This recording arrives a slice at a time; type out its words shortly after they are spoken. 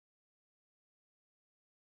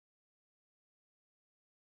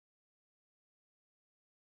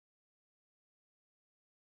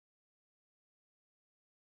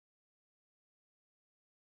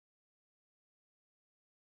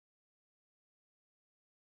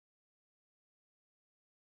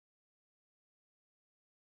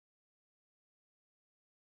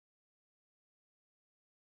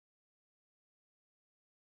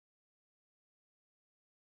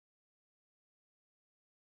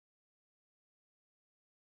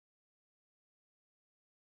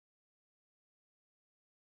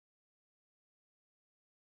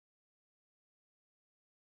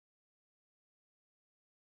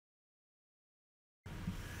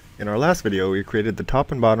In our last video, we created the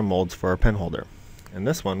top and bottom molds for our pen holder. In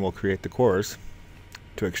this one, we'll create the cores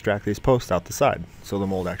to extract these posts out the side, so the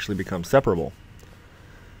mold actually becomes separable.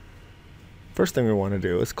 First thing we want to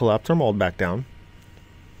do is collapse our mold back down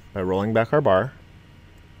by rolling back our bar.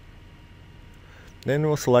 Then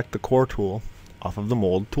we'll select the core tool off of the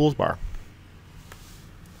mold tools bar.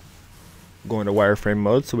 Go into wireframe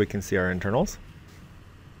mode so we can see our internals.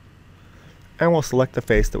 And we'll select the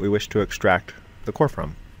face that we wish to extract the core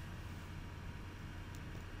from.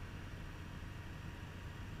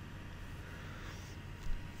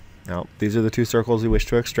 Now, these are the two circles we wish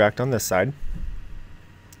to extract on this side.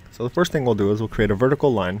 So the first thing we'll do is we'll create a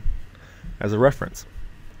vertical line as a reference,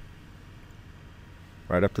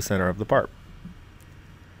 right up the center of the part.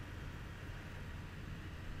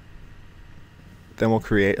 Then we'll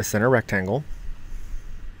create a center rectangle,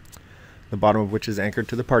 the bottom of which is anchored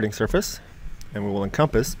to the parting surface, and we will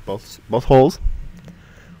encompass both holes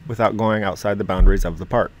without going outside the boundaries of the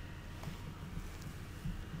part.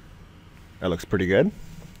 That looks pretty good.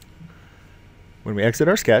 When we exit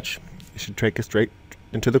our sketch, you should take us straight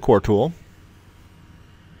into the core tool.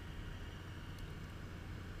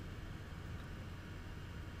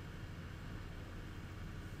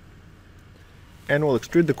 And we'll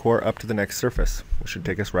extrude the core up to the next surface, which should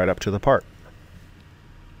take us right up to the part.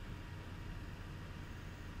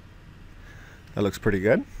 That looks pretty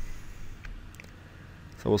good.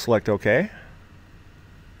 So we'll select OK,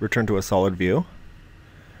 return to a solid view,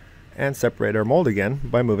 and separate our mold again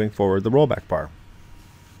by moving forward the rollback bar.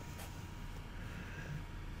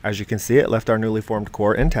 As you can see, it left our newly formed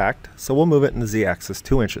core intact, so we'll move it in the Z-axis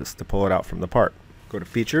 2 inches to pull it out from the part. Go to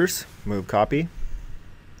Features, Move Copy,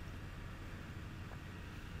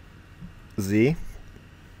 Z,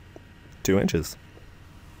 2 inches.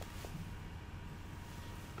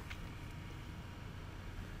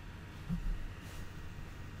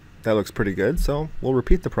 That looks pretty good, so we'll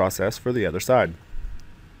repeat the process for the other side.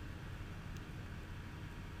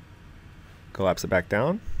 Collapse it back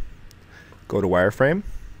down, go to wireframe,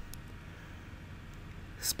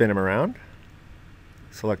 spin him around,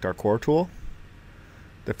 select our core tool,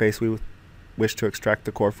 the face we wish to extract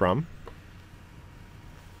the core from,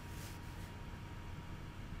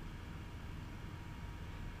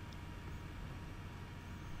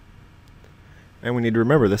 and we need to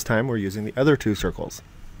remember this time we're using the other two circles,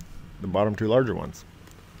 the bottom two larger ones.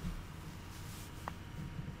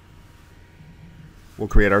 We'll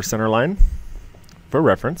create our center line for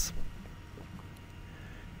reference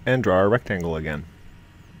and draw our rectangle again.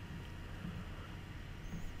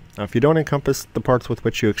 Now, if you don't encompass the parts with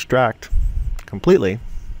which you extract completely,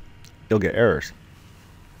 you'll get errors.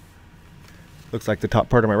 Looks like the top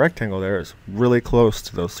part of my rectangle there is really close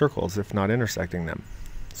to those circles, if not intersecting them.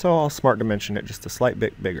 So I'll smart dimension it just a slight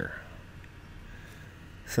bit bigger.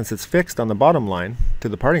 Since it's fixed on the bottom line to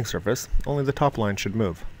the parting surface, only the top line should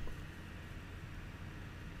move.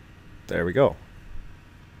 There we go.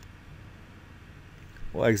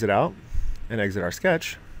 We'll exit out and exit our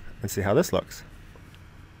sketch and see how this looks.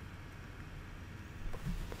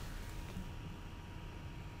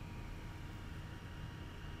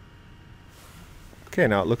 Okay,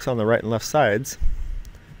 now it looks on the right and left sides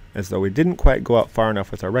as though we didn't quite go out far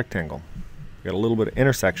enough with our rectangle. We got a little bit of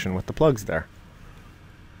intersection with the plugs there.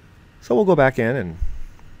 So we'll go back in and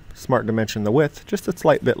smart dimension the width just a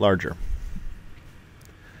slight bit larger.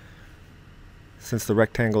 Since the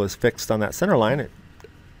rectangle is fixed on that center line, it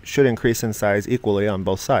should increase in size equally on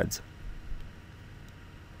both sides.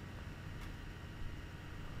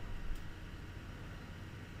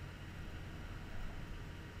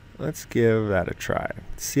 Let's give that a try.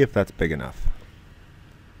 See if that's big enough.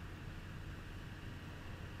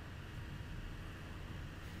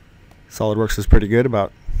 SolidWorks is pretty good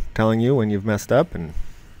about telling you when you've messed up, and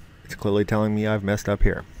it's clearly telling me I've messed up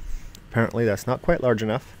here. Apparently that's not quite large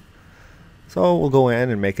enough, so we'll go in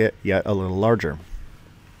and make it yet a little larger.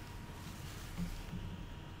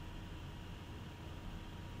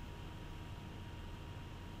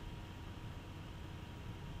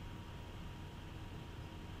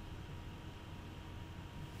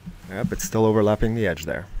 Yep, it's still overlapping the edge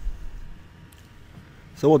there.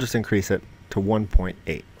 So we'll just increase it to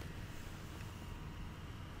 1.8.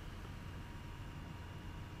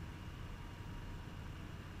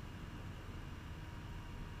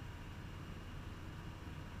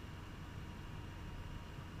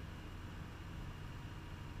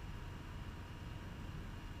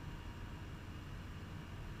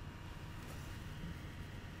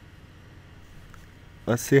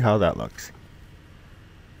 Let's see how that looks.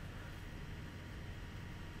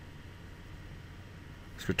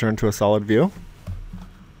 Let's return to a solid view.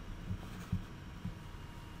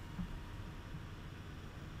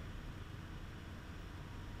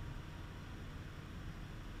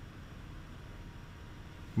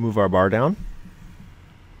 Move our bar down.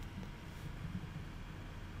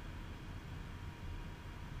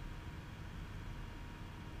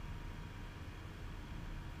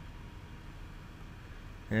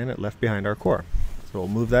 And it left behind our core. So we'll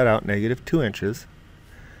move that out -2 inches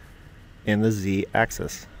in the Z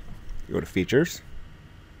axis. Go to Features,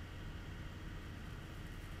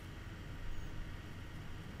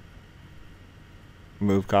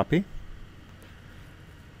 Move Copy,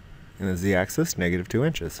 in the Z axis, -2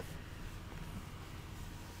 inches.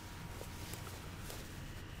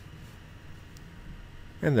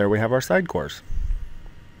 And there we have our side cores.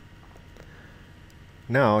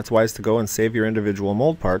 Now it's wise to go and save your individual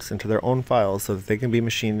mold parts into their own files so that they can be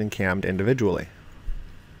machined and cammed individually.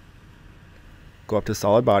 Go up to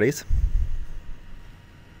Solid Bodies,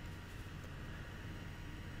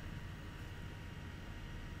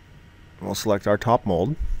 and we'll select our top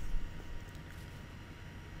mold.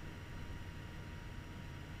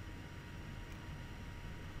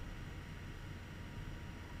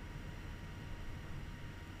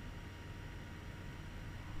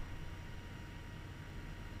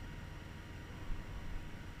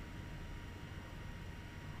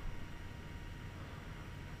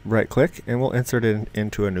 Right click and we'll insert it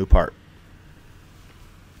into a new part.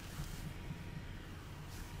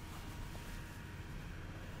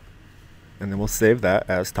 And then we'll save that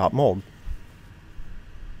as top mold.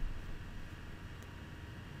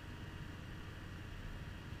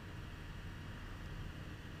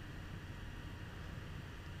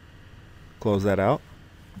 Close that out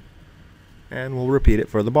and we'll repeat it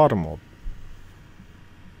for the bottom mold.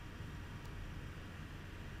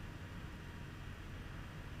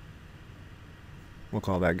 We'll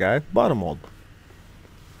call that guy bottom mold.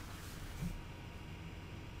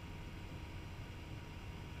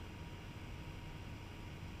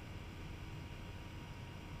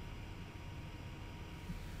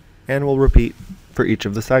 And we'll repeat for each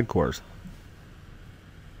of the side cores.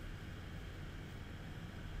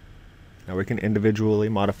 Now we can individually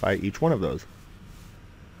modify each one of those.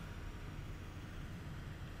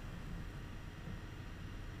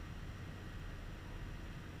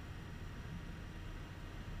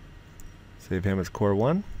 Save him as core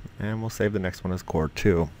 1, and we'll save the next one as core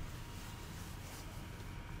 2.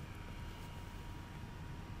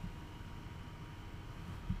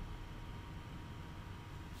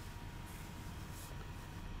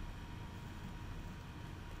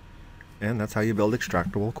 And that's how you build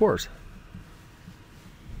extractable cores.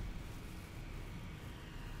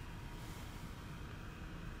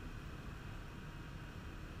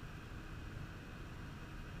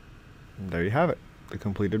 And there you have it, the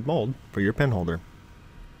completed mold for your pen holder.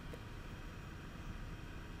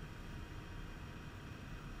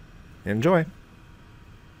 Enjoy!